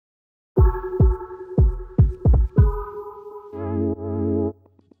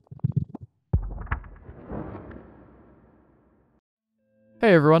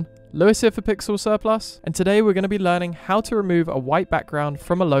Hey everyone, Lewis here for Pixel Surplus, and today we're going to be learning how to remove a white background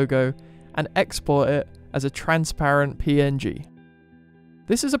from a logo and export it as a transparent PNG.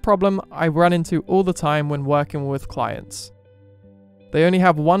 This is a problem I run into all the time when working with clients. They only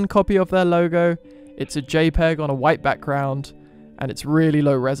have one copy of their logo, it's a JPEG on a white background, and it's really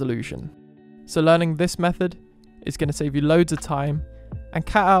low resolution. So learning this method is going to save you loads of time and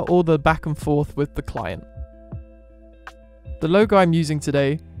cut out all the back and forth with the client. The logo I'm using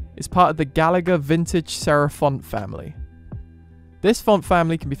today is part of the Gallagher Vintage Serif font family. This font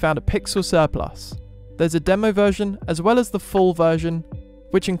family can be found at Pixel Surplus. There's a demo version as well as the full version,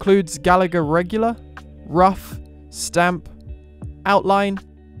 which includes Gallagher Regular, Rough, Stamp, Outline,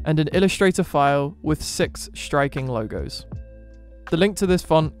 and an Illustrator file with 6 striking logos. The link to this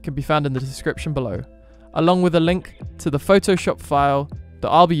font can be found in the description below, along with a link to the Photoshop file that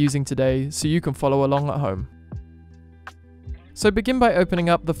I'll be using today so you can follow along at home. So begin by opening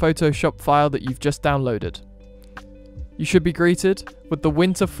up the Photoshop file that you've just downloaded. You should be greeted with the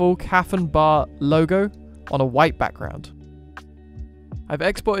Winterfall Calf and Bar logo on a white background. I've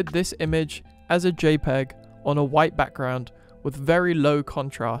exported this image as a JPEG on a white background with very low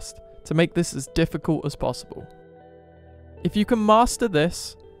contrast to make this as difficult as possible. If you can master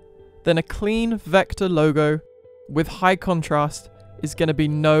this, then a clean vector logo with high contrast is going to be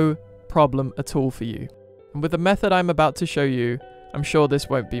no problem at all for you. And with the method I'm about to show you, I'm sure this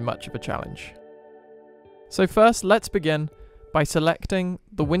won't be much of a challenge. So first, let's begin by selecting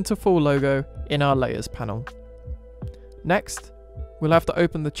the Winterfall logo in our Layers panel. Next, we'll have to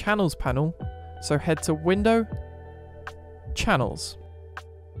open the Channels panel, so head to Window, Channels.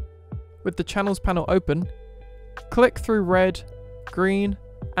 With the Channels panel open, click through red, green,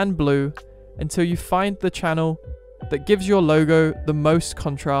 and blue until you find the channel that gives your logo the most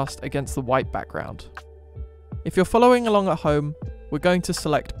contrast against the white background. If you're following along at home, we're going to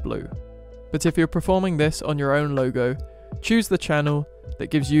select blue, but if you're performing this on your own logo, choose the channel that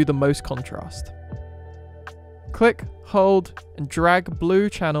gives you the most contrast. Click, hold, and drag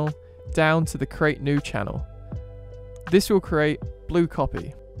blue channel down to the Create New channel. This will create blue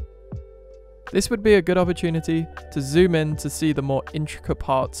copy. This would be a good opportunity to zoom in to see the more intricate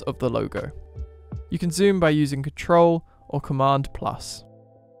parts of the logo. You can zoom by using Ctrl or Command+.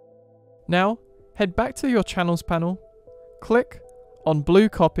 Now, head back to your Channels panel, click on Blue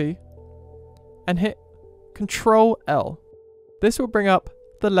Copy, and hit Ctrl L. This will bring up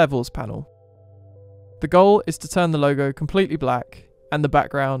the Levels panel. The goal is to turn the logo completely black and the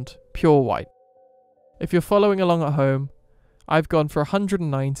background pure white. If you're following along at home, I've gone for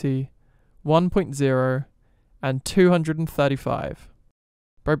 190, 1.0, and 235.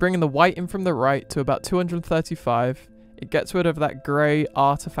 By bringing the white in from the right to about 235, it gets rid of that grey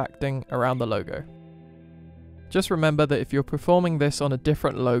artifacting around the logo. Just remember that if you're performing this on a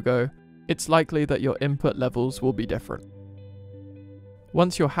different logo, it's likely that your input levels will be different.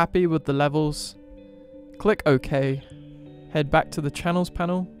 Once you're happy with the levels, click OK, head back to the Channels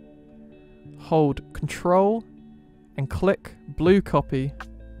panel, hold Ctrl and click Blue Copy,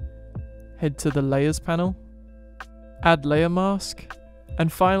 head to the Layers panel, add Layer Mask,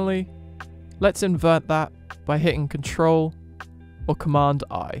 and finally, let's invert that by hitting Ctrl or Command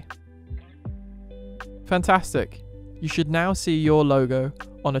I. Fantastic! You should now see your logo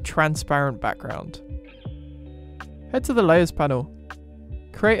on a transparent background. Head to the Layers panel,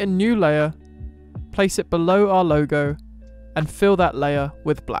 create a new layer, place it below our logo, and fill that layer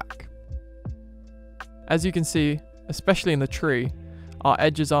with black. As you can see, especially in the tree, our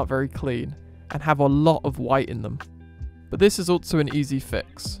edges aren't very clean and have a lot of white in them. But this is also an easy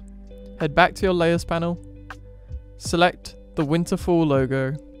fix. Head back to your Layers panel, select the Winterfall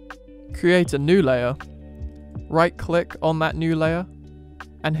logo, create a new layer, right click on that new layer,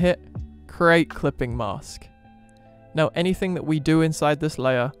 and hit Create Clipping Mask. Now anything that we do inside this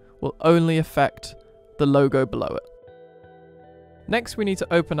layer will only affect the logo below it. Next we need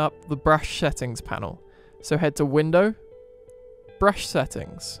to open up the Brush Settings panel, so head to Window, Brush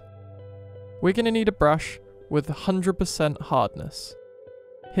Settings. We're going to need a brush with 100% hardness.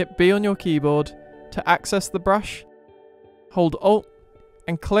 Hit B on your keyboard to access the brush, hold Alt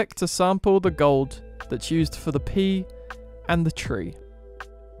and click to sample the gold that's used for the P and the tree.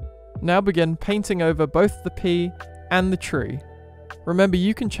 Now begin painting over both the P and the tree. Remember,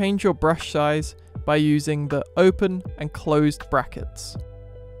 you can change your brush size by using the open and closed brackets.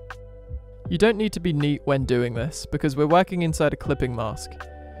 You don't need to be neat when doing this because we're working inside a clipping mask.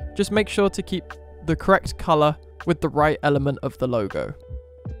 Just make sure to keep the correct color with the right element of the logo.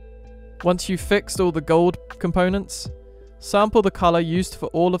 Once you've fixed all the gold components, sample the color used for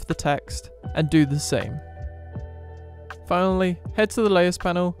all of the text and do the same. Finally, head to the layers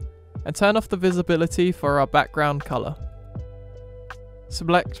panel and turn off the visibility for our background color.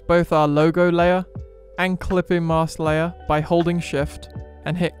 Select both our logo layer and clipping mask layer by holding Shift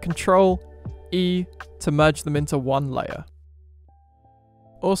and hit Ctrl E to merge them into one layer.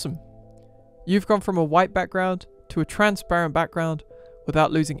 Awesome. You've gone from a white background to a transparent background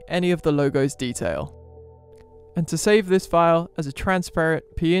without losing any of the logo's detail. And to save this file as a transparent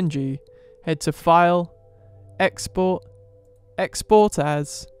PNG, head to File, Export, Export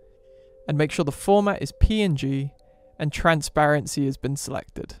As, and make sure the format is PNG and transparency has been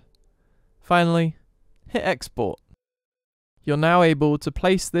selected. Finally, hit Export. You're now able to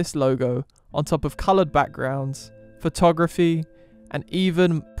place this logo on top of colored backgrounds, photography, and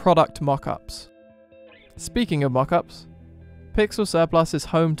even product mockups. Speaking of mockups, Pixel Surplus is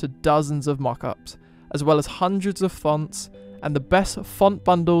home to dozens of mockups, as well as hundreds of fonts and the best font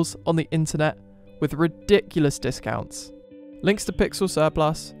bundles on the internet with ridiculous discounts. Links to Pixel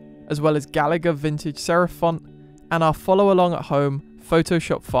Surplus, as well as Gallagher Vintage Serif font, and our follow along at home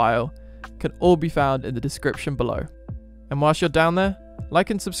Photoshop file can all be found in the description below. And whilst you're down there,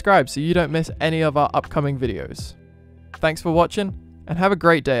 like and subscribe so you don't miss any of our upcoming videos. Thanks for watching, and have a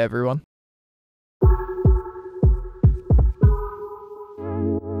great day everyone.